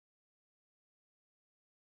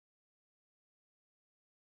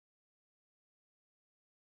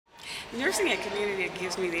Nursing at community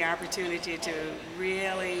gives me the opportunity to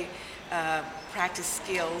really practice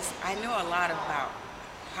skills. I know a lot about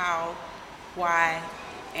how, why,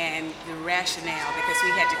 and the rationale because we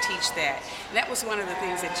had to teach that. And that was one of the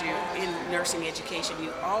things that in nursing education,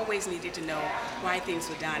 you always needed to know why things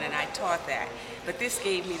were done, and I taught that. But this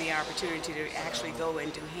gave me the opportunity to actually go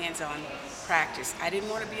and do hands-on practice. I didn't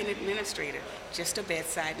want to be an administrator, just a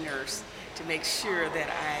bedside nurse to make sure that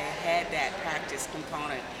I had that practice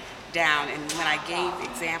component down. And when I gave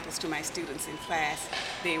examples to my students in class,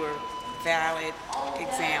 they were valid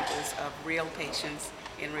examples of real patients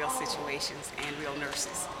in real situations and real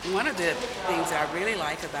nurses. One of the things I really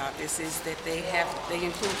like about this is that they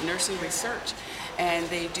include nursing research, and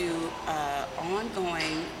they do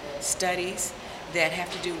ongoing studies that have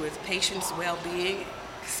to do with patients' well-being,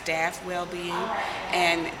 staff well-being,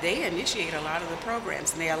 and they initiate a lot of the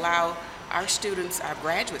programs, and they allow our students, our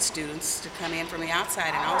graduate students, to come in from the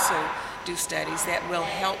outside and also do studies that will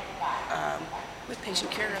help with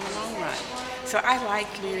patient care in the long run. So I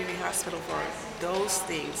like Community Hospital for those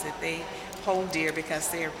things that they hold dear because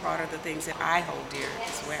they are part of the things that I hold dear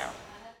as well.